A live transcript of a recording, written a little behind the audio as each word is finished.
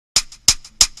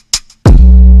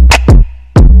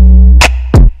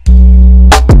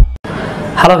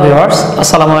Hello viewers,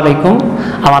 আসসালামু আলাইকুম।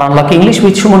 আমার আনলক ইংলিশ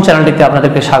উইথ সুমন চ্যানেলটিতে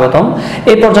আপনাদেরকে স্বাগতম।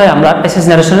 এই পর্যায়ে আমরা প্যাসেজ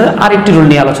ন্যারেশনের আরেকটি রুল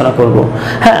নিয়ে আলোচনা করব।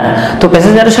 হ্যাঁ, তো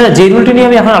প্যাসেজ ন্যারেশনের যে রুলটি নিয়ে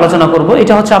আমি এখন আলোচনা করব,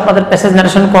 এটা হচ্ছে আপনাদের প্যাসেজ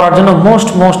ন্যারেশন করার জন্য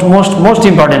মোস্ট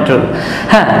ইম্পর্টেন্ট রুল।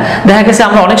 হ্যাঁ, দেখা গেছে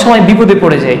আমরা অনেক সময় বিপদে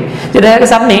পড়ে যাই, যে দেখা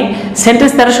গেছে আপনি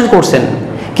সেন্টেন্স ন্যারেশন করছেন,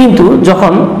 কিন্তু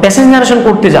যখন প্যাসেজ ন্যারেশন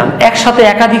করতে যান, একসাথে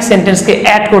একাধিক সেন্টেন্সকে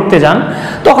অ্যাড করতে যান,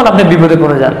 তখন আপনি বিপদে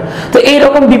পড়ে যান। তো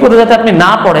এইরকম বিপদে যাতে আপনি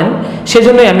না পড়েন,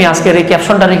 সেজন্যই আমি আজকের এই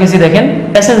ক্যাপশনটা রেখেছি। দেখেন,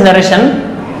 passage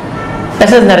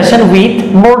narration with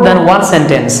more than one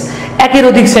sentence. একের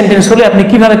অধিক সেন্টেন্স হলে আপনি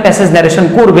কিভাবে প্যাসেজ ন্যারেশন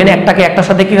করবেন, একটাকে একটার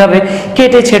সাথে কিভাবে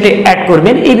কেটে ছেটে অ্যাড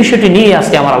করবেন, এই বিষয়টি নিয়ে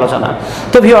আজকে আমার আলোচনা।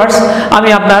 তো ভিউয়ার্স, আমি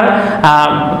আপনার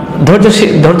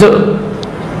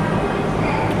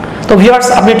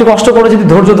আপনি একটু কষ্ট করে যদি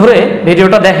ধৈর্য ধরে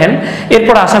ভিডিওটা দেখেন,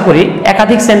 এরপর আশা করি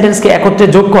একাধিক সেন্টেন্সকে একত্রে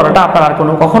যোগ করাটা আপনার আর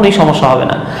কখনোই সমস্যা হবে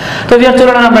না। তো ভিউয়ার্স,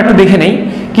 চলুন আমরা একটু দেখে নেই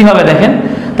কিভাবে। দেখেন,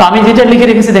 তো আমি যেটা লিখে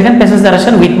রেখেছি, দেখেন, passage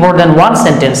narration with more than one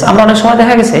sentence. আমরা অনেক সময়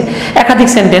দেখা গেছে একাধিক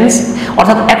সেন্টেন্স,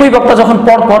 অর্থাৎ একই বক্তা যখন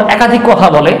পরপর একাধিক কথা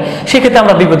বলে, সেক্ষেত্রে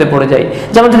আমরা বিপদে পড়ে যাই।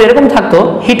 যেমন যদি এরকম থাকতো,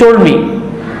 he told me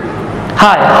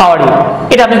hi how are you,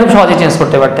 এটা আপনি খুব সহজেই চেঞ্জ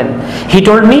করতে পারতেন। He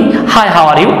told me hi how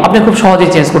are you, আপনি খুব সহজেই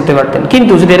চেঞ্জ করতে পারতেন।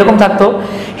 কিন্তু যদি এরকম থাকতো,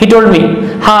 he told me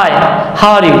hi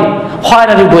how are you, where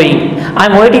are you going, I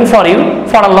am waiting for you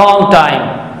for a long time,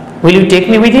 will you take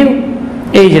me with you.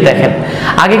 এই যে দেখেন,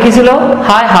 আগে কি ছিল?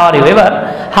 হাই হাউ আর ইউ, এবার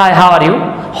hi how are you,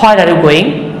 where are you going,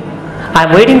 I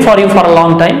am waiting for you for a long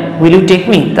time, will you take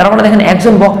me. তার মানে দেখেন,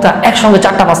 একজন বক্তা একসঙ্গে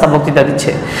 4-5টা বক্তৃতা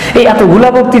দিচ্ছে। এই এতগুলা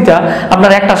বক্তৃতা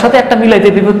আপনার একটার সাথে একটা মিলাইতে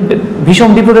ভীষণ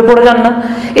বিপদে পড়ে যান না?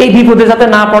 এই বিপদে যাতে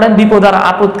না পড়েন, বিপদ আর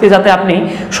আপদকে যাতে আপনি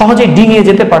সহজেই ডিঙিয়ে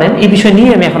যেতে পারেন, এই বিষয়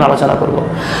নিয়ে আমি এখন আলোচনা করব।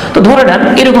 তো ধরে নেন,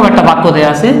 এরকম একটা বাক্য দেয়া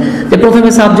আছে যে প্রথমে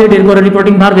সাবজেক্ট, এরপরে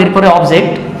রিপোর্টিং ভার্ব, এরপরে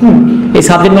অবজেক্ট। এই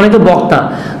সাবজেক্ট মানে তো বক্তা।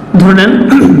 ধরে নেন,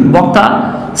 বক্তা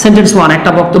সেন্টেন্স 1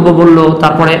 একটা বক্তব্য বললো,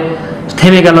 তারপরে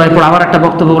থেমে গেল, এরপর আবার একটা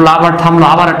বক্তব্য বললো, আবার থামলো,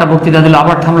 আবার একটা বক্তৃতা দিল,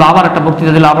 আবার থামলো, আবার একটা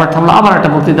বক্তৃতা দিল, আবার থামলো, আবার একটা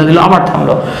বক্তৃতা দিল, আবার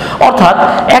থামলো। অর্থাৎ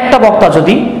একটা বক্তা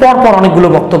যদি পরপর অনেকগুলো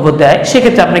বক্তব্য দেয়,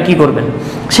 সেক্ষেত্রে আপনি কি করবেন?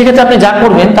 সেক্ষেত্রে আপনি যা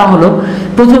করবেন তা হলো,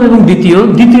 প্রথম এবং দ্বিতীয়,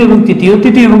 দ্বিতীয় এবং তৃতীয়,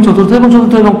 তৃতীয় এবং চতুর্থ, এবং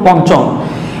চতুর্থ এবং পঞ্চম,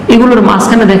 এগুলোর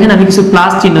মাঝখানে দেখেন আমি কিছু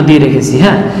প্লাস চিহ্ন দিয়ে রেখেছি।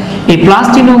 হ্যাঁ, এই প্লাস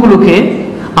চিহ্নগুলোকে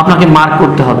আপনাকে মার্ক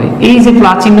করতে হবে। এই যে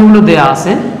প্লাস চিহ্নগুলো দেয়া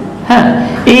আছে, হ্যাঁ,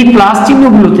 এই প্লাস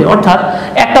চিহ্নগুলোতে, অর্থাৎ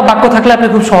একটা বাক্য থাকলে আপনি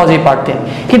খুব সহজেই পারতেন,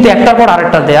 কিন্তু একটার পর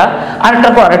আরেকটা দেয়া,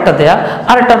 আরেকটার পর আরেকটা দেয়া,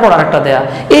 আরেকটার পর আরেকটা দেয়া,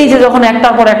 এই যে যখন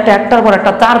একটার পর একটা, একটার পর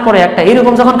একটা, তারপরে একটা,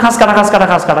 এরকম যখন খাস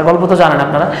কাটা গল্প তো জানেন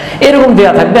আপনারা, এরকম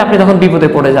দেয়া থাকবে, আপনি তখন বিপদে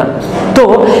পড়ে যান। তো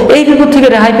এই বিপদ থেকে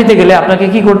রেহাই পেতে গেলে আপনাকে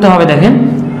কি করতে হবে? দেখেন,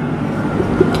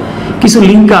 কিছু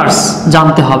লিঙ্কার্স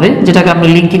জানতে হবে, যেটাকে আপনি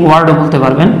লিঙ্কিং ওয়ার্ডও বলতে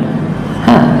পারবেন।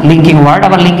 হ্যাঁ, লিঙ্কিং ওয়ার্ড,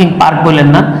 আবার লিঙ্কিং পার্ট বললেন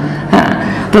না। হ্যাঁ,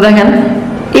 তো দেখেন,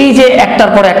 এই যে একটার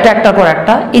পর একটা, একটার পর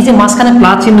একটা, এই যে মাঝখানে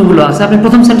প্লাস চিহ্নগুলো আছে, আপনি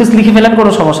প্রথম সেন্টেন্স লিখে ফেলেন,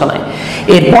 কোনো সমস্যা নাই।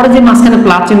 এরপরে যে মাঝখানে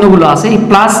প্লাস চিহ্নগুলো আছে, এই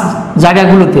প্লাস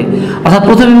জায়গাগুলোতে, অর্থাৎ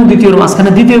প্রথম এবং দ্বিতীয়র মাঝখানে,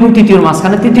 দ্বিতীয় এবং তৃতীয়র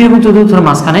মাঝখানে, তৃতীয় এবং চতুর্থের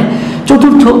মাঝখানে,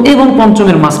 চতুর্থ এবং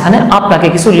পঞ্চমের মাঝখানে আপনাকে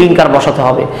কিছু লিঙ্কার বসাতে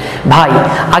হবে। ভাই,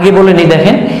 আগে বলে নেই,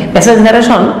 দেখেন, প্যাসেজ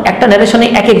ন্যারেশন, একটা ন্যারেশনে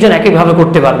এক একজন এক একভাবে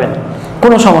করতে পারবেন,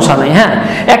 কোনো সমস্যা নাই। হ্যাঁ,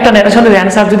 একটা ন্যারেশনের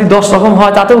অ্যান্সার যদি 10 রকম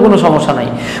হয়, তাতেও কোনো সমস্যা নাই,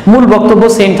 মূল বক্তব্য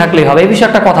সেম থাকলেই হবে। এই বিষয়ে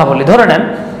একটা কথা বলি। ধরে নেন,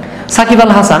 সাকিব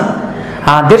আল হাসান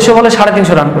 150 বলে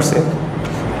 350 রান করছে।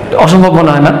 অসম্ভব মনে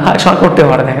হয় না? করতে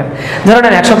পারে। দেখেন, ধরে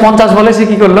নেন 150 বলে সে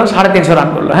কি করলো? 350 রান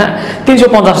করলো। হ্যাঁ,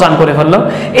 350 রান করে ফেললো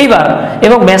এইবার,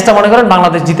 এবং ম্যাচটা মনে করেন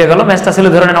বাংলাদেশ জিতে গেল। ম্যাচটা ছিল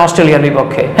ধরে নেন অস্ট্রেলিয়ার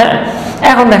বিপক্ষে। হ্যাঁ,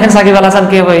 এখন দেখেন সাকিব আল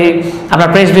হাসানকে ওই আপনার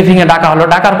প্রেস ব্রিফিং এ ডাকা হলো।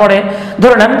 ডাকার পরে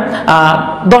ধরে নেন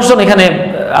 10 জন এখানে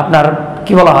আপনার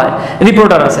কি বলা হয়,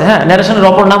 রিপোর্টার আছে। হ্যাঁ, ন্যারেশনের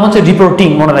অপর নাম হচ্ছে রিপোর্টিং,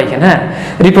 মনে রাখেন। হ্যাঁ,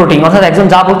 রিপোর্টিং, অর্থাৎ একজন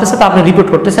যা বলতেছে তা আপনি রিপোর্ট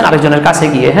করতেছেন আরেকজনের কাছে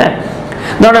গিয়ে। হ্যাঁ,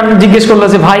 ধরেন জিজ্ঞেস করলো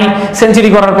যে ভাই, সেঞ্চুরি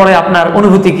করার পরে আপনার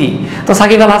অনুভূতি কি? তো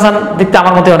সাকিব আল হাসান দেখতে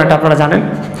আমার মতে অনেকটা, আপনারা জানেন,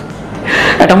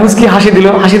 একটা মুচকি হাসি দিল।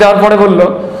 হাসি দেওয়ার পরে বললো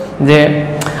যে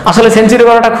আসলে সেঞ্চুরি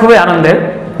করাটা খুবই আনন্দের,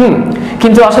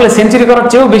 কিন্তু আসলে সেঞ্চুরি করার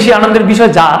চেয়েও বেশি আনন্দের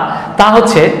বিষয় তা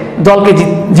হচ্ছে দলকে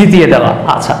জিতিয়ে দেওয়া।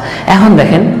 আচ্ছা, এখন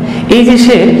দেখেন, এই যে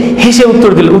সে হেসে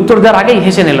উত্তর দিল, উত্তর দেওয়ার আগেই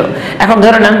হেসে নিল। এখন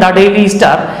ধরে নেন দ্য ডেইলি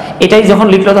স্টার এটাই যখন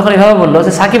লিখলো, তখন এভাবে বললো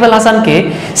যে সাকিব আল হাসানকে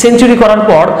সেঞ্চুরি করার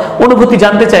পর অনুভূতি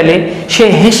জানতে চাইলে সে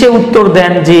হেসে উত্তর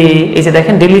দেন যে, এই যে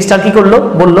দেখেন, ডেইলি স্টার কি করলো?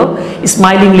 বললো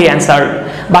স্মাইলিংলি অ্যান্সার,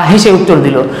 বা হেসে উত্তর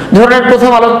দিল। ধরেন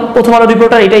প্রথম আলো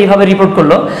রিপোর্টার এটা এইভাবে রিপোর্ট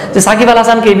করলো যে সাকিব আল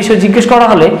হাসানকে এই বিষয়ে জিজ্ঞেস করা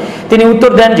হলে তিনি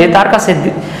উত্তর দেন যে তার কাছে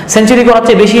সেঞ্চুরি করার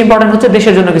চেয়ে বেশি ইম্পর্টেন্ট হচ্ছে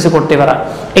দেশের জন্য কিছু করতে পারা।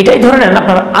 এটাই ধরে নেন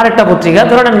আপনার আরেকটা পত্রিকা,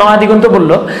 ধরে নেন নয়া দিগন্ত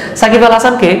বললো সাকিব আল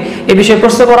হাসানকে এ বিষয়ে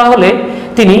প্রশ্ন করা হলে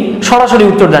তিনি সরাসরি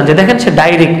উত্তর দেন, যে দেখেন সে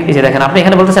ডাইরেক্ট, এই যে দেখেন আপনি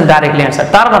এখানে বলতেছেন ডাইরেক্টলি অ্যান্সার,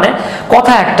 তার মানে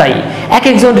কথা একটাই, এক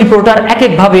একজন রিপোর্টার এক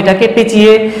একভাবে এটাকে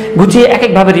পেঁচিয়ে গুছিয়ে এক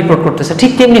একভাবে রিপোর্ট করতেছে।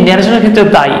 ঠিক তেমনি ন্যারেশনের ক্ষেত্রে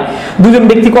তাই, দুজন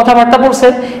ব্যক্তি কথাবার্তা বলছে,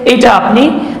 এইটা আপনি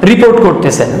রিপোর্ট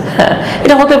করতেছেন। হ্যাঁ,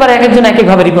 এটা হতে পারে এক একজন এক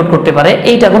একভাবে রিপোর্ট করতে পারে,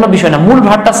 এইটা কোনো বিষয় না, মূল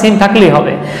ভাবটা সেম থাকলেই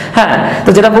হবে। হ্যাঁ, তো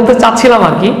যেটা বলতে চাচ্ছিলাম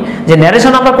আর কি, যে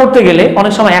ন্যারেশন আমরা করতে গেলে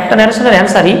অনেক সময় একটা ন্যারেশনের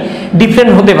অ্যান্সারই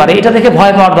ডিফারেন্ট হতে পারে, এটা দেখে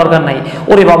ভয় পাওয়ার দরকার নাই।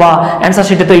 ওরে বাবা, অ্যান্সার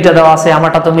শিটে তো এটা দেওয়া আছে,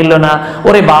 আমারটা তো মিললো না,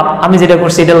 ওরে বাপ আমি যেটা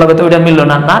করছি এটার লগে তো ওইটা মিললো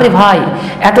না। না রে ভাই,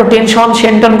 এত টেনশন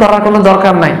সেন্টন করার কোনো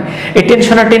দরকার নাই। এই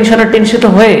টেনশন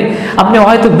হয়ে আপনি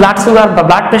হয়তো ব্লাড সুগার বা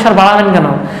ব্লাড প্রেশার বাড়াবেন কেন?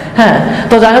 হ্যাঁ,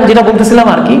 তো যাই হোক, যেটা বলতেছিলাম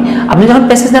আর কি, আপনি যখন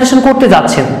প্যাসেজ ন্যারেশন করতে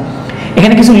যাচ্ছেন,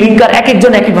 এখানে কিছু লিঙ্কার এক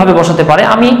একজন এক একভাবে বসাতে পারে।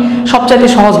 আমি সবচাইতে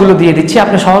সহজগুলো দিয়ে দিচ্ছি,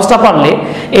 আপনি সহজটা পারলে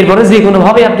এরপরে যে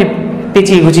কোনোভাবে আপনি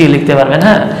পেঁচিয়ে গুছিয়ে লিখতে পারবেন।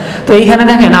 হ্যাঁ, তো এইখানে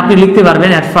দেখেন আপনি লিখতে পারবেন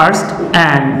অ্যাট ফার্স্ট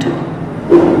অ্যান্ড,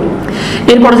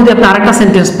 এরপরে যদি আপনি আরেকটা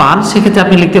সেন্টেন্স পান সেক্ষেত্রে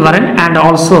আপনি লিখতে পারেন অ্যান্ড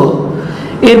অলসো,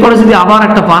 এরপরে যদি আবার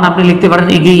একটা পান আপনি লিখতে পারেন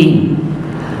এগেইন।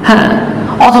 হ্যাঁ,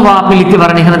 অথবা আপনি লিখতে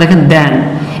পারেন এখানে দেখেন দেন,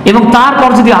 এবং তারপর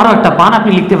যদি আরো একটা পান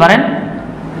আপনি লিখতে পারেন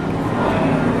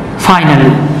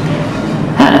ফাইনালি।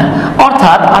 হ্যাঁ,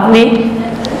 অর্থাৎ আপনি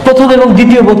প্রথম এবং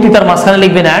দ্বিতীয় বক্তৃতার মাঝখানে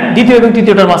লিখবেন অ্যান্ড, দ্বিতীয় এবং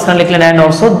তৃতীয়টার মাঝখানে লিখলেন অ্যান্ড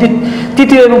অলসো,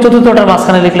 তৃতীয় এবং চতুর্থটার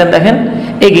মাঝখানে লিখলেন দেখেন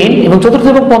এগেইন, এবং চতুর্থ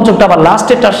এবং পঞ্চমটা আবার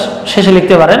লাস্টেরটা শেষে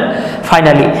লিখতে পারেন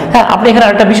ফাইনালি। হ্যাঁ, আপনি এখানে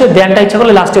আরেকটা বিষয় দেনটা ইচ্ছা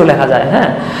করলে লাস্টেও লেখা যায়। হ্যাঁ,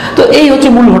 তো এই হচ্ছে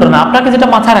মূল ঘটনা। আপনাকে যেটা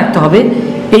মাথায় রাখতে হবে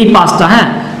এই পাঁচটা। হ্যাঁ,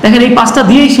 দেখেন এই পাঁচটা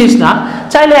দিয়েই শেষ না,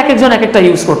 চাইলে এক একজন এক একটা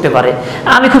ইউজ করতে পারে।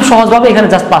 আমি খুব সহজভাবে এখানে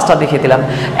জাস্ট পাঁচটা দেখিয়ে দিলাম।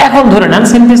 এখন ধরে নেন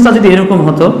সেন্টেন্সটা যদি এরকম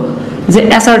হতো যে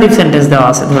অ্যাসার্টিভ সেন্টেন্স দেওয়া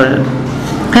আছে, ধরে নেন।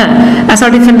 হ্যাঁ,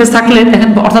 অ্যাসার্টিভ সেন্টেন্স থাকলে দেখেন,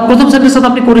 অর্থাৎ প্রথম সেন্টেন্সটা তো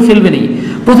আপনি করে ফেলবেনই,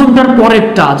 প্রথমটার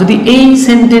পরেরটা যদি এই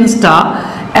সেন্টেন্সটা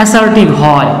অ্যাসার্টিভ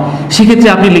হয় সেক্ষেত্রে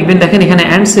আপনি লিখবেন দেখেন এখানে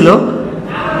অ্যান্ড ছিল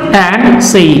অ্যান্ড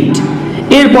সেইড,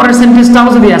 এর পরের সেন্টেন্সটাও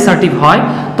যদি অ্যাসার্টিভ হয়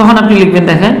তখন আপনি লিখবেন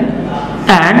দেখেন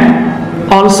অ্যান্ড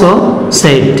অলসো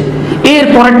সেইড, এর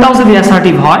পরেরটাও যদি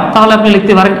অ্যাসার্টিভ হয় তাহলে আপনি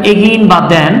লিখতে পারেন এগেইন বা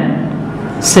দেন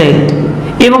সেইড,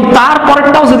 এবং তার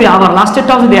পরেরটাও যদি আবার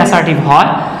লাস্টেরটাও যদি অ্যাসার্টিভ হয়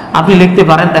আপনি লিখতে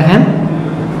পারেন দেখেন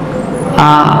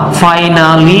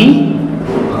ফাইনালি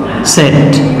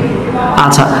সেড।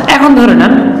 আচ্ছা, এখন ধরে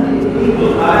নেন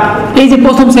এই যে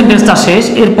প্রথম সেন্টেন্সটা শেষ,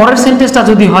 এর পরের সেন্টেন্সটা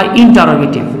যদি হয়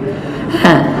ইন্টারোগেটিভ।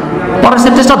 হ্যাঁ, পরের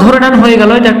সেন্টেন্সটা ধরে নেন হয়ে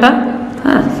গেল এটা একটা।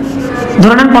 হ্যাঁ,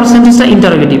 ধরে নেন পরের সেন্টেন্সটা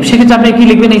ইন্টারোগেটিভ, সেক্ষেত্রে আপনি কি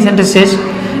লিখবেন? এই সেন্টেন্স শেষ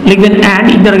লিখবেন অ্যান্ড,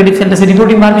 ইন্টারোগেটিভ সেন্টেন্সে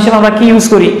রিপোর্টিং ভার্ব হিসেবে আমরা কি ইউজ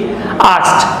করি?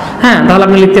 আস্কড। হ্যাঁ, তাহলে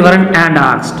আপনি লিখতে পারেন অ্যান্ড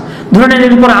আস্কড। ধরে নেন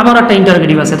এর উপরে আবার একটা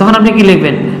ইন্টারোগেটিভ আছে, তখন আপনি কি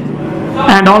লিখবেন?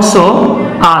 And also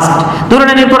asked. ধরে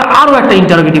নেন এরপর আরো একটা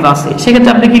ইন্টারোগেটিভ আছে,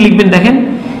 সেক্ষেত্রে আপনি কি লিখবেন? দেখেন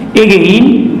এগেইন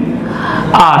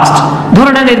আস্কড।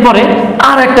 ধরে নেন এরপরে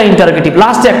আর একটা ইন্টারোগেটিভ,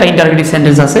 লাস্টে একটা ইন্টারোগেটিভ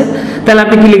সেন্টেন্স আছে, তাহলে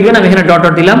আপনি কি লিখবেন? আমি এখানে ডট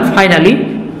ডট দিলাম ফাইনালি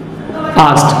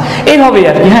আস্কড। এইভাবেই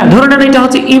আর কি। হ্যাঁ, ধরে নেন এটা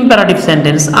হচ্ছে ইম্পারেটিভ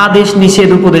সেন্টেন্স, আদেশ নিষেধ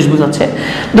উপদেশ বোঝাচ্ছে।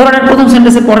 ধরে নেন প্রথম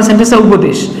সেন্টেন্সের পরের সেন্টেন্সে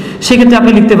উপদেশ, সেক্ষেত্রে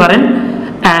আপনি লিখতে পারেন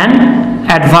অ্যান্ড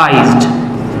অ্যাডভাইজড।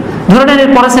 ধরে নেন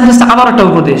এর পরের সেন্টেন্সটা আবার একটা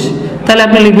উপদেশ, তাহলে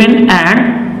আপনি লিখবেন অ্যান্ড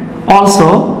অলসো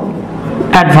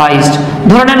অ্যাডভাইজড।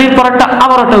 ধরে নেন এর পরেরটা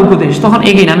আবার একটা উপদেশ, তখন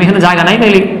এগেইন, আমি এখানে জায়গা নাই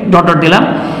তাই ডট ডট দিলাম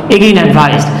এগেইন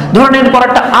অ্যাডভাইজড। ধরে নেন এর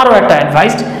পরেরটা আরো একটা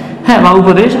অ্যাডভাইজড, হ্যাঁ, বা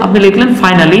উপদেশ, আপনি লিখলেন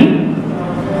ফাইনালি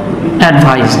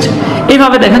অ্যাডভাইজড।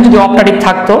 এইভাবে দেখেন যদি অপটাটিভ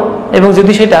থাকতো এবং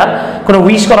যদি সেটা কোনো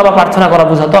উইশ করা বা প্রার্থনা করা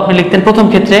বোঝাতো, আপনি লিখতেন প্রথম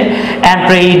ক্ষেত্রে অ্যান্ড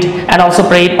প্রেইড অ্যান্ড অলসো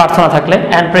প্রেইড, প্রার্থনা থাকলে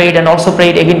and প্রেইড and also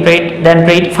প্রেইড, again প্রেইড, then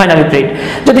প্রেইড, finally প্রেইড।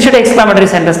 যদি সেটা এক্সক্লামেটরি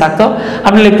সেন্টেন্স থাকতো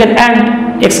আপনি লিখতেন and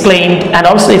explained and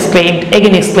also explained,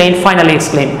 again explained, finally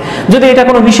explained. যদি এটা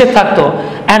কোনো নিষেধ থাকতো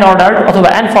অ্যান্ড অর্ডার্ড অথবা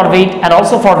and forbid and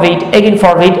also forbid, again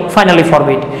forbid, finally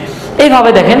forbid. এইভাবে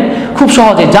দেখেন খুব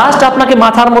সহজে জাস্ট আপনাকে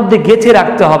মাথার মধ্যে গেঁথে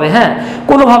রাখতে হবে। হ্যাঁ,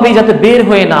 কোনোভাবেই যাতে বের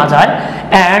হয়ে না যায়।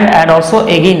 অ্যান্ড অলসো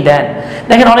এগেইন দেন।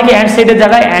 দেখেন অনেকে অ্যান্ড সেটের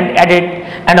জায়গায় and added,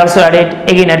 and also added,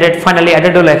 again added, finally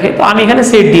অ্যাডেডও লেখে, তো আমি এখানে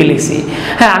সেট দিয়ে লিখছি।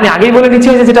 হ্যাঁ, আমি আগেই বলে দিচ্ছি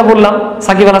যে যেটা বললাম,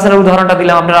 সাকিব আল হাসানের উদাহরণটা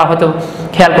দিলাম, আপনারা হয়তো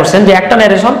খেয়াল করছেন যে একটা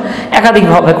ন্যারেশন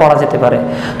একাধিকভাবে করা যেতে পারে।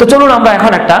 তো চলুন আমরা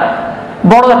এখন একটা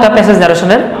বড় একটা প্যাসেজ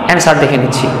ন্যারেশনের অ্যান্সার দেখে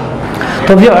নিচ্ছি।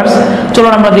 তো ভিউয়ার্স,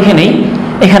 চলুন আমরা দেখে নিই।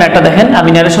 এখানে একটা দেখেন আমি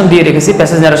ন্যারেশন দিয়ে রেখেছি,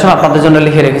 প্যাসেজ ন্যারেশন আপনাদের জন্য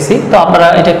লিখে রেখেছি। তো আপনারা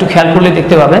এটা একটু খেয়াল করলে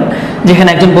দেখতে পাবেন যেখানে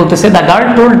একজন বলতেছে, the girl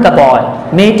told the boy,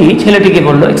 মেয়েটি ছেলেটিকে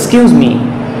বললো, excuse me,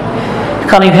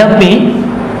 can you help me,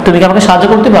 তুমি কি আমাকে সাহায্য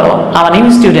করতে পারো? আমার নিউ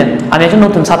স্টুডেন্ট, আমি একজন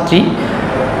নতুন ছাত্রী,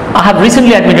 I have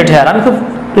recently admitted hair, আমি খুব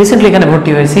রিসেন্টলি এখানে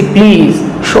ভর্তি হয়েছি, please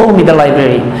show me the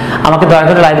library, আমাকে দয়া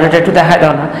করে লাইব্রেরিটা একটু দেখায়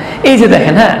দাও না। এই যে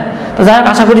দেখেন, হ্যাঁ, তো যাই হোক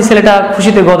আশা করি ছেলেটা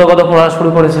খুশিতে গদ গদ পড়া শুরু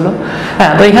করেছিল।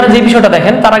 হ্যাঁ, তো এখানে যে বিষয়টা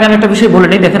দেখেন, তার আগে আমি একটা বিষয় বলে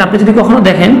নিই। দেখেন আপনি যদি কখনো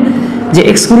দেখেন যে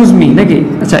এক্সকিউজ মি নাকি,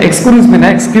 আচ্ছা এক্সকিউজ মি না,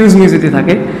 এক্সকিউজ মি যদি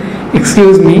থাকে,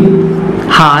 এক্সকিউজ মি,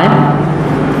 হাই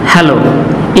হ্যালো,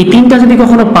 এই তিনটা যদি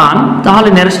কখনো পান তাহলে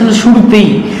ন্যারেশনের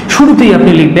শুরুতেই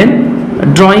আপনি লিখবেন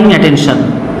ড্রয়িং অ্যাটেনশন,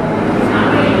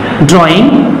 ড্রয়িং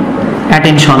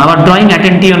অ্যাটেনশন। আবার ড্রয়িং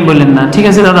অ্যাটেনশন বললেন না, ঠিক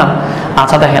আছে দাদা?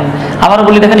 আচ্ছা দেখেন, আবার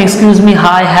বলি, দেখেন এক্সকিউজ মি,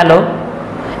 হাই, হ্যালো,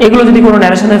 এগুলো যদি কোনো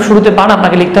ন্যারেশনের শুরুতে পান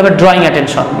আপনাকে লিখতে হবে ড্রয়িং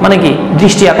অ্যাটেনশন, মানে কি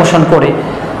দৃষ্টি আকর্ষণ করে।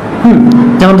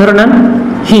 যেমন ধরে নেন,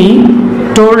 হি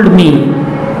টোল্ড মি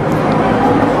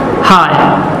হাই,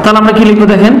 তাহলে আমরা কি লিখবো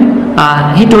দেখেন,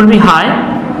 he told me hi,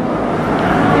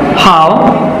 how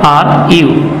are you.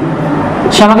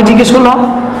 সে আমাকে জিজ্ঞেস করলো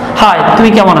হাই তুমি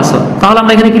কেমন আছো, তাহলে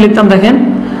আমরা এখানে কি লিখতাম দেখেন,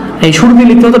 এই শুরুতে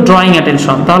লিখতে হতো ড্রয়িং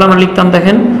অ্যাটেনশন, তাহলে আমরা লিখতাম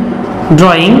দেখেন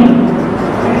ড্রয়িং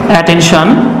অ্যাটেনশন।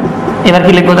 এবার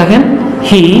কি লিখবো দেখেন,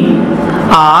 he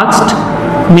asked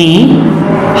me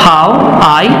how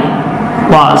I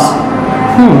was.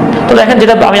 তো দেখেন,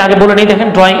 যেটা আমি আগে বলে নিই, দেখেন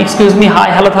drawing excuse me hi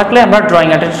hello থাকলে আমরা ড্রয়িং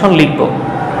অ্যাটেনশন লিখবো।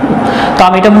 তো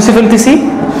আমি এটা মুছে ফেলতেছি।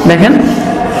 দেখেন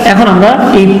এখন আমরা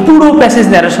এই পুরো প্যাসেজ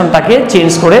ন্যারেশনটাকে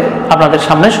চেঞ্জ করে আপনাদের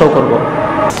সামনে শো করব।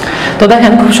 তো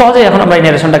দেখেন খুব সহজেই এখন আমরা এই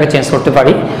ন্যারেশনটাকে চেঞ্জ করতে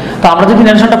পারি। তো আমরা যদি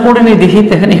ন্যারেশনটা পড়ে নিয়ে দেখি,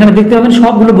 দেখেন এখানে দেখতে পাবেন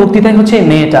সবগুলো বক্তৃতাই হচ্ছে এই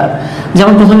মেয়েটার।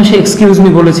 যেমন প্রথমে সে এক্সকিউজ মি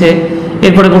বলেছে,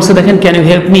 এরপরে বলছে দেখেন ক্যান ইউ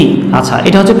হেল্প মি। আচ্ছা,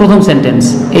 এটা হচ্ছে প্রথম সেন্টেন্স।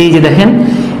 এই যে দেখেন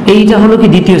এইটা হলো কি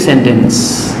দ্বিতীয় সেন্টেন্স।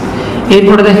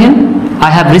 এরপরে দেখেন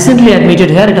I have recently admitted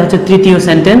hair, এটা হচ্ছে তৃতীয়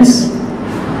সেন্টেন্স।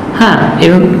 হ্যাঁ,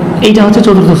 এবং এইটা হচ্ছে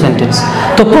চতুর্থ সেন্টেন্স।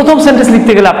 তো প্রথম সেন্টেন্স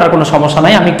লিখতে গেলে আপনার কোনো সমস্যা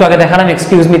নাই, আমি একটু আগে দেখালাম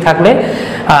এক্সকিউজ মি থাকলে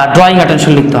ড্রয়িং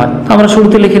অ্যাটেনশন লিখতে হয়। তো আমরা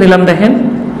শুরুতে লিখে নিলাম দেখেন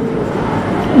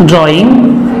ড্রয়িং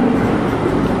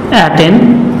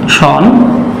অ্যাটেনশন,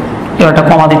 এবারটা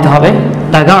কমা দিতে হবে।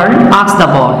 The girl asked the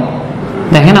boy,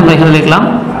 দেখেন আমরা এখানে লিখলাম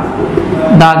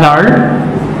the girl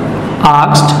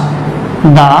asked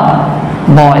the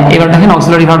boy. এবার দেখেন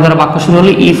অক্সিলারি ভার্ব দ্বারা বাক্য শুরু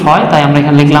হলে ইফ হয়, তাই আমরা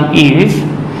এখানে লিখলাম ইফ।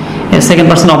 সেকেন্ড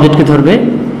পারসন অবজেক্টকে ধরবে,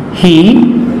 হি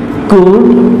কুড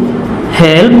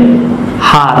হেল্প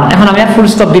হার। এখন আমি আর ফুল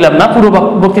স্টপ দিলাম না, পুরো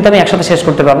বক্তৃতা আমি একসাথে শেষ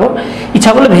করতে পারবো,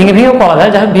 ইচ্ছা করলে ভেঙে ভেঙেও করা যায়,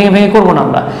 যাই হোক ভেঙে ভেঙে করবো না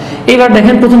আমরা। এইবার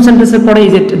দেখেন প্রথম সেন্টেন্সের পরে এই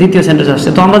যে দ্বিতীয় সেন্টেন্স আসছে।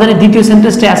 তো আমরা জানি দ্বিতীয়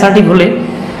সেন্টেন্সটা অ্যাসার্টিভ হলে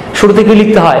শুরুতে কি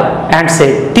লিখতে হয় অ্যান্ড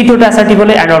সেড, তৃতীয়টা অ্যাসার্টিভ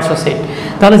হলে অ্যান্ড অলসো সেড।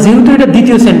 তাহলে যেহেতু এটা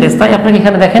দ্বিতীয় সেন্টেন্স, তাই আপনাকে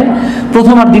এখানে দেখেন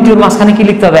প্রথম আর দ্বিতীয়র মাঝখানে কি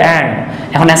লিখতে হবে অ্যান্ড।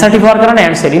 এখন অ্যাসার্টিভ হওয়ার কারণে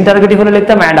অ্যান্ড সেড, ইন্টারোগেটিভ হলে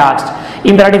লিখতাম অ্যান্ড আস্কড,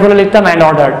 ইম্পারেটিভ হলে লিখতাম অ্যান্ড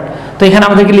অর্ডার্ড। তো এখানে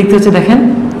আমাদেরকে লিখতে হচ্ছে দেখেন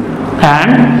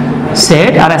অ্যান্ড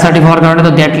সেড, আর অ্যাসার্টিভ হওয়ার কারণে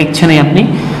তো দ্যাট লিখছেন আপনি।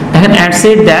 দেখেন অ্যান্ড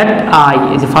সেড দ্যাট আই,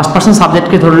 এই যে ফার্স্ট পারসন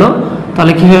সাবজেক্টকে ধরলো,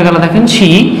 তাহলে কি হয়ে গেল দেখেন শি,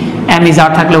 এম ইজ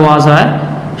আর থাকলে ওয়াজ হয়,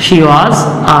 she was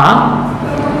a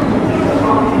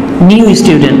new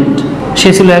student, সে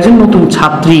ছিল একজন নতুন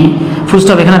ছাত্রী। ফুল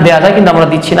স্টপ এখানে দেওয়া যায় কিন্তু আমরা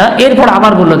দিচ্ছি না। এরপর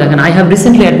আবার বললো দেখেন I have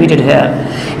recently admitted hair.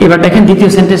 এবার দেখেন দ্বিতীয়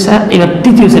সেন্টেন্স, এবার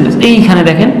তৃতীয় সেন্টেন্স, এইখানে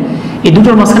দেখেন এই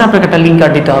দুটোর মাঝখানে আপনাকে একটা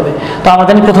লিঙ্কার দিতে হবে। তো আমরা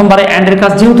জানি প্রথমবারে অ্যান্ডের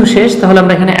কাজ যেহেতু শেষ, তাহলে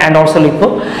আমরা এখানে অ্যান্ড অলসো লিখবো।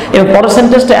 এবং পরের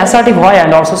সেন্টেন্সটা অ্যাসার্টিভ হয়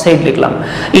অ্যান্ড অলসো সেড লিখলাম,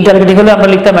 ইন্টারোগেটিভ হলে আমরা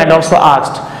লিখতাম অ্যান্ড অলসো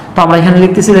আস্কড। তো আমরা এখানে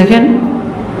লিখতেছি দেখেন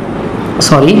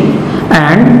sorry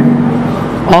and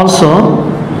also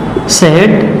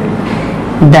said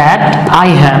that I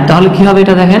have. তাহলে কি হবে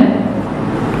এটা দেখেন,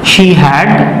 শি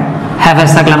হ্যাড, হ্যাভ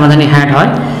হ্যাজ থাকলে আমরা জানি হ্যাড হয়,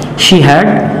 শি হ্যাড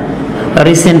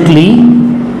রিসেন্টলি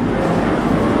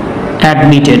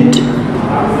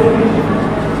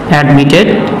অ্যাডমিটেড,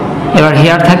 এবার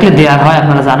হেয়ার থাকলে দেয়ার হয়,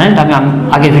 আপনারা জানেন, আমি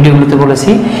আগের ভিডিওগুলোতে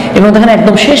বলেছি। এবং দেখেন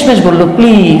একদম শেষমেশ বললো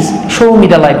please show me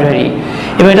the library.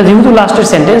 এবার এটা যেহেতু লাস্টের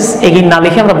সেন্টেন্স, এগেইন না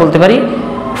লিখে আমরা বলতে পারি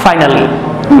ফাইনালি,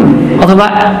 অথবা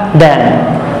দেন,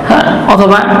 হ্যাঁ,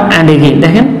 অথবা অ্যান্ড এগেইন।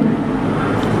 দেখেন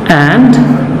অ্যান্ড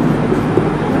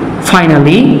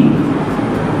ফাইনালি,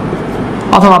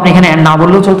 অথবা আপনি এখানে অ্যান্ড না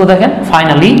বললেও চলতো, দেখেন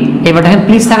ফাইনালি। এবার দেখেন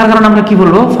প্লিজ থাকার কারণে আমরা কি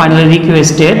বলবো ফাইনালি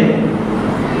রিকোয়েস্টেড।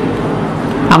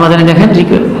 আমরা জানি দেখেন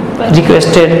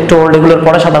রিকোয়েস্টেড, টোল্ড এগুলোর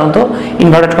পরে সাধারণত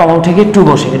ইনভার্টেড কমা উঠে গিয়ে টু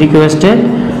বসে, রিকোয়েস্টেড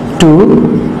টু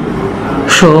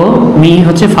শো মি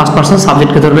হচ্ছে ফার্স্ট পারসন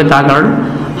সাবজেক্টকে ধরবে the girl,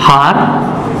 her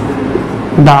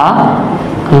the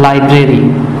library.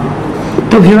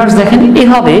 তো ভিউয়ার্স দেখেন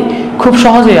এভাবে খুব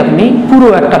সহজেই আপনি পুরো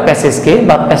একটা প্যাসেজকে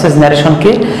বা প্যাসেজ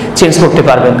ন্যারেশনকে চেঞ্জ করতে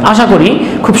পারবেন। আশা করি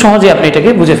খুব সহজেই আপনি এটাকে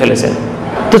বুঝে ফেলেছেন।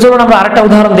 তো চলুন আমরা আরেকটা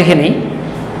উদাহরণ দেখে নিই।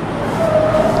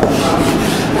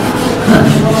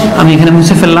 আমি এখানে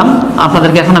মুছে ফেললাম,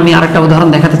 আপনাদেরকে এখন আমি আরেকটা উদাহরণ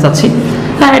দেখাতে চাচ্ছি।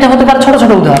 হ্যাঁ, এটা হতে পারে ছোট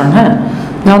ছোট উদাহরণ। হ্যাঁ,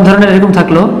 যেমন ধরনের এরকম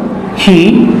থাকলো he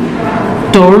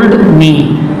told me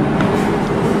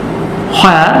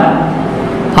where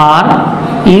are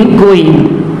you going.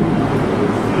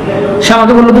 সে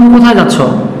আমাকে বললো তুমি কোথায় যাচ্ছ,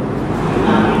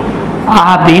 I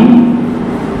have been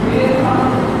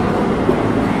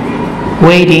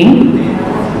waiting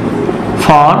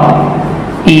for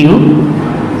you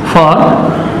for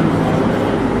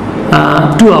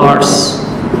 2 hours.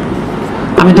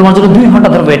 আমি তোমার জন্য 2 ঘন্টা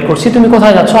ধরে ওয়েট করছি, তুমি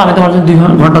কোথায় যাচ্ছ? আমি তোমার জন্য 2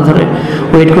 ঘন্টা ধরে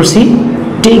ওয়েট করছি।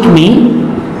 টেক মি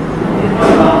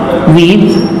উইথ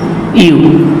ইউ,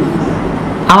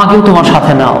 আমাকেও তোমার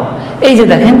সাথে নাও। এই যে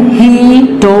দেখেন, he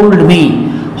told me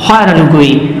where are you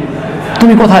going,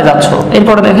 তুমি কোথায় যাচ্ছ?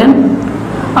 এরপরে দেখেন,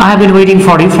 I have been waiting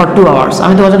for you for 2 hours,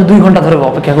 আমি তোমার জন্য 2 ঘন্টা ধরে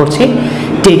অপেক্ষা করছি।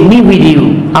 টেক মি উইথ ইউ,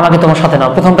 আমাকে তোমার সাথে নাও।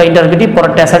 প্রথমটা ইন্টারোগেটিভ,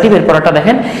 পরেরটা অ্যাসার্টিভ, এরপরটা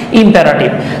দেখেন ইম্পারেটিভ।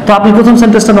 তো আপনি প্রথম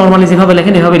সেন্টেন্সটা নরমালি যেভাবে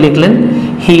লেখেন এভাবে লিখলেন,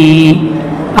 হি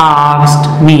আস্কড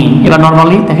মি। এবার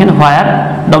নরমালি দেখেন, হোয়ার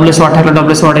ডব্লিউএস ওয়ার্ড থাকলে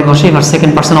ডব্লিউএস ওয়ার্ডে বসে এবার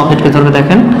সেকেন্ড পারসন অবজেক্টকে ধরবে।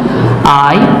 দেখেন,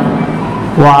 আই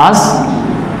ওয়াজ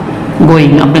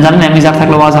গোয়িং, আপনি জানেন আমি যার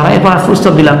থাকলে ওয়াজ হারা, এরপর আর ফুল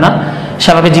স্টপ দিলাম না,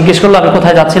 স্বাভাবিক জিজ্ঞেস করলো আমি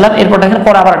কোথায় যাচ্ছিলাম। এরপর দেখেন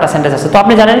পরে আবার একটা সেন্টেন্স আছে। তো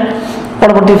আপনি জানেন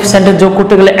পরবর্তী সেন্টেন্স যোগ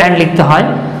করতে গেলে অ্যান্ড লিখতে হয়,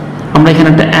 আমরা এখানে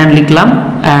একটা অ্যান্ড লিখলাম,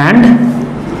 অ্যান্ড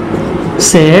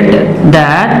সেড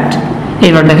দ্যাট।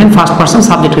 এবার দেখেন ফার্স্ট পারসন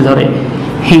সাবজেক্টকে ধরে,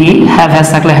 হি হ্যাভ হ্যাজ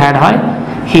থাকলে হ্যাড হয়,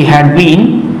 he had been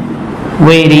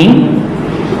waiting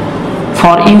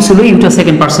for you ছিল, ইউটা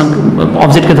সেকেন্ড পারসন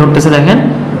অবজেক্টকে ধরতেছে। দেখেন,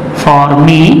 ফর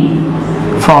মি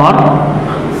ফর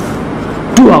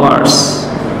 2 আওয়ার্স।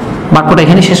 বাক্যটা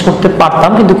এখানে শেষ করতে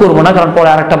পারতাম কিন্তু করবো না, কারণ পরে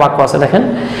আরেকটা বাক্য আছে। দেখেন,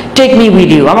 টেক মি উইথ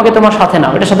ইউ, আমাকে তোমার সাথে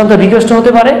নাও। এটা সাধারণত রিকোয়েস্টও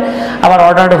হতে পারে, আবার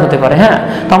অর্ডারও হতে পারে। হ্যাঁ,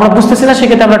 তো আমরা বুঝতেছি না,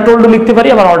 সেক্ষেত্রে আমরা টোল্ডও লিখতে পারি,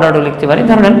 আবার অর্ডারও লিখতে পারি।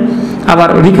 ধরেন আবার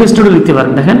রিকোয়েস্টেডও লিখতে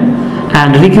পারেন। দেখেন,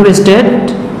 অ্যান্ড রিকোয়েস্টেড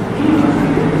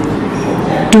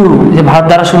টু, যে ভার্ব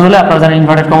দ্বারা শুরু হলে আপনারা জানেন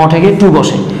ইনভার্টেড কমা থেকে টু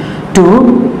বসে। টু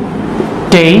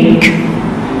টেক,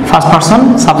 ফার্স্ট পারসন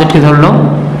সাবজেক্টকে ধরলো,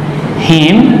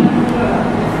 হিম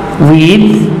উইথ,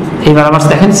 এবার আবার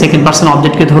দেখেন সেকেন্ড পারসন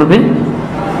অবজেক্টকে ধরবে,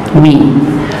 মি।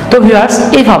 তো ভিউয়ার্স,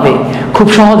 এইভাবে খুব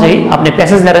সহজেই আপনি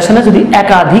প্যাসেজ ন্যারেশনে যদি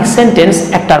একাধিক সেন্টেন্স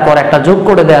একটার পর একটা যোগ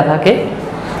করে দেওয়া থাকে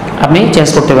আপনি চেঞ্জ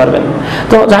করতে পারবেন।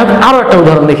 তো যাই হোক, আরো একটা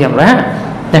উদাহরণ দেখি আমরা। হ্যাঁ,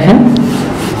 দেখেন,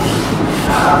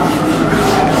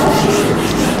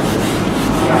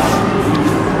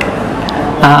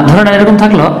 ধরেন এরকম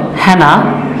থাকলো, হ্যানা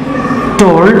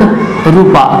টোল্ড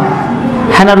রূপা।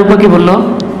 হ্যানা রূপা কি বললো?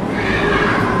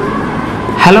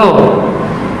 Hello,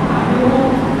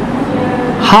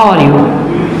 how are you,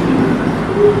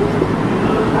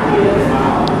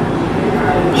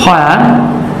 where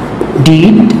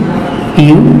did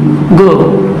you go.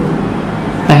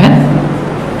 দেখেন,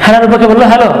 হ্যানা রূপাকে বললো,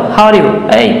 হ্যালো হাউ আর ইউ,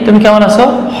 এই তুমি কেমন আছো?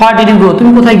 হোয়ার ডিড ইউ গো,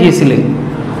 তুমি কোথায় গিয়েছিলে?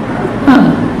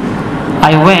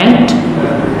 I went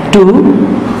to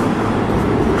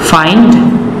find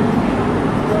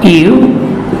you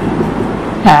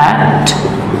at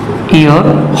your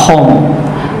home,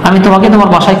 আমি তোমাকে তোমার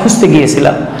বাসায় খুঁজতে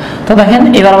গিয়েছিলাম। তো দেখেন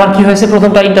এবার আবার কি হয়েছে,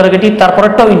 প্রথমটা ইন্টারোগেটিভ,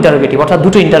 তারপরেরটাও ইন্টারোগেটিভ, অর্থাৎ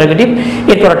দুটো ইন্টারোগেটিভ,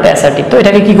 এরপর একটা অ্যাসার্টিভ। তো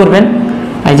এটাকে কি করবেন,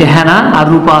 এই যে হ্যানা আর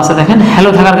রূপা আছে, দেখেন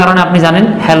হ্যালো থাকার কারণে আপনি জানেন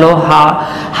হ্যালো,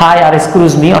 হাই আর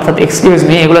এক্সকিউজ মি, অর্থাৎ এক্সকিউজ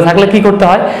মি, এগুলো থাকলে কি করতে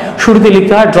হয়, শুরুতে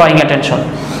লিখতে হয় ড্রয়িং অ্যাটেনশন।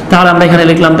 তাহলে আমরা এখানে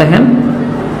লিখলাম, দেখেন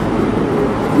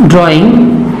ড্রয়িং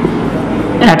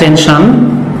অ্যাটেনশন,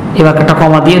 এবার একটা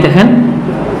কমা দিয়ে দেখেন,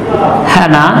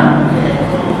 হ্যানা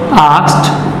আস্কড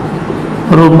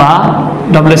রূপা,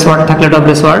 ডব্লিউএস ওয়ার্ড থাকলে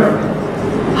ডব্লিউএস ওয়ার্ড,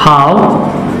 হাউ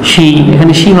শি,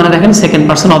 এখানে শি মানে দেখেন সেকেন্ড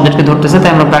পারসন অবজেক্টকে ধরতেছে,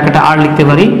 তাই আমরা ব্র্যাকেটে আর লিখতে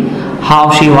পারি, হাউ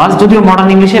শি ওয়াজ। যদিও মডার্ন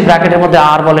ইংলিশে ব্র্যাকেটের মধ্যে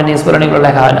আর বলেন, এস বলেন, এগুলো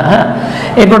লেখা হয় না। হ্যাঁ,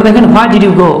 এরপর দেখেন হোয়াই ডিড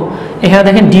ইউ গো, এখানে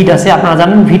দেখেন ডিড আছে, আপনারা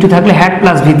জানেন ভি2 থাকলে হ্যাড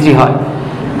প্লাস ভি3 হয়।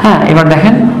 হ্যাঁ, এবার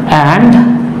দেখেন অ্যান্ড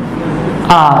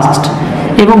আস্কড,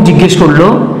 এবং জিজ্ঞেস করলো,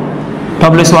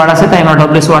 ডব্লিউএস ওয়ার্ড আছে তাই আমরা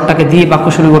ডব্লিউএস ওয়ার্ডটাকে দিয়ে বাক্য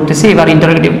শুরু করতেছি। এবার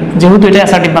ইন্টারোগেটিভ, যেহেতু এটা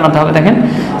অ্যাসার্টিভ বানাতে হবে, দেখেন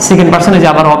সেকেন্ড পারসনে যে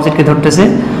আবার অবজেক্টকে ধরতেছে,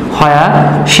 হোয়ার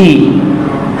শি,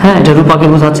 হ্যাঁ এটা রূপাকে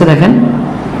বোঝাচ্ছে। দেখেন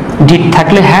ডিড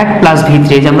থাকলে হ্যাড প্লাস ভি3,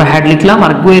 যে আমরা হ্যাড লিখলাম,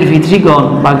 আর গোয়ের ভি3 গন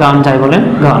বা গান যাই বলেন,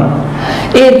 গান।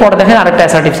 এরপর দেখেন আরেকটা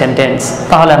অ্যাসার্টিভ সেন্টেন্স,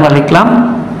 তাহলে আমরা লিখলাম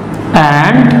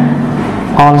and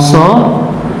also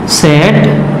said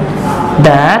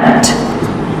that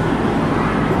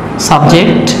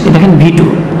subject, দেখেন ভি2,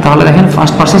 তাহলে দেখেন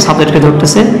ফার্স্ট পারসন সাবজেক্টকে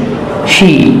ধরতেছে,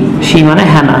 শি, শি মানে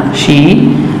হ্যানা, শি,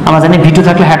 আমরা জানি ভি2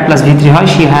 থাকলে হ্যাড প্লাস ভি3 হয়,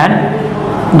 শি হ্যাড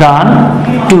গান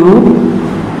টু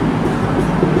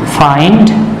ফাইন্ড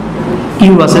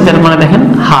ইউ আছে, তার মানে দেখেন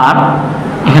হার,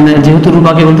 এখানে যেহেতু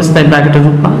রূপাকে বলতেছে তাই ব্র্যাকেটে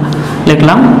রূপা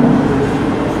লিখলাম,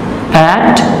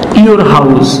 অ্যাট ইউর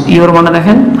হাউস, ইউর মানে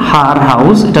দেখেন হার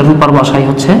হাউস, এটা রূপার বাসাই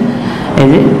হচ্ছে এই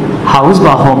যে হাউস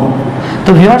বা হোম। তো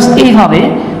ভিউয়ার্স, এইভাবে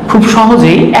খুব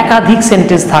সহজেই একাধিক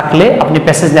সেন্টেন্স থাকলে আপনি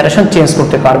প্যাসেজ ন্যারেশন চেঞ্জ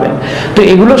করতে পারবেন। তো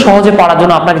এগুলো সহজে পারার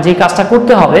জন্য আপনাকে যে কাজটা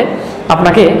করতে হবে,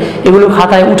 আপনাকে এগুলো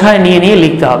খাতায় উঠায় নিয়ে নিয়ে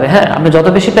লিখতে হবে। হ্যাঁ, আপনি যত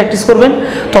বেশি প্র্যাকটিস করবেন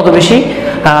তত বেশি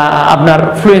আপনার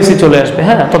ফ্লুয়েন্সি চলে আসবে।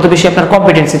 হ্যাঁ, তত বেশি আপনার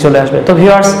কম্পিটেন্সি চলে আসবে। তো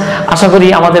ভিউয়ার্স, আশা করি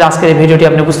আমাদের আজকের এই ভিডিওটি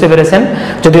আপনি বুঝতে পেরেছেন।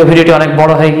 যদিও ভিডিওটি অনেক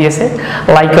বড় হয়ে গিয়েছে,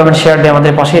 লাইক কমেন্ট শেয়ার দিয়ে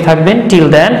আমাদের পাশেই থাকবেন। Till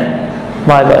then,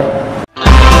 bye bye.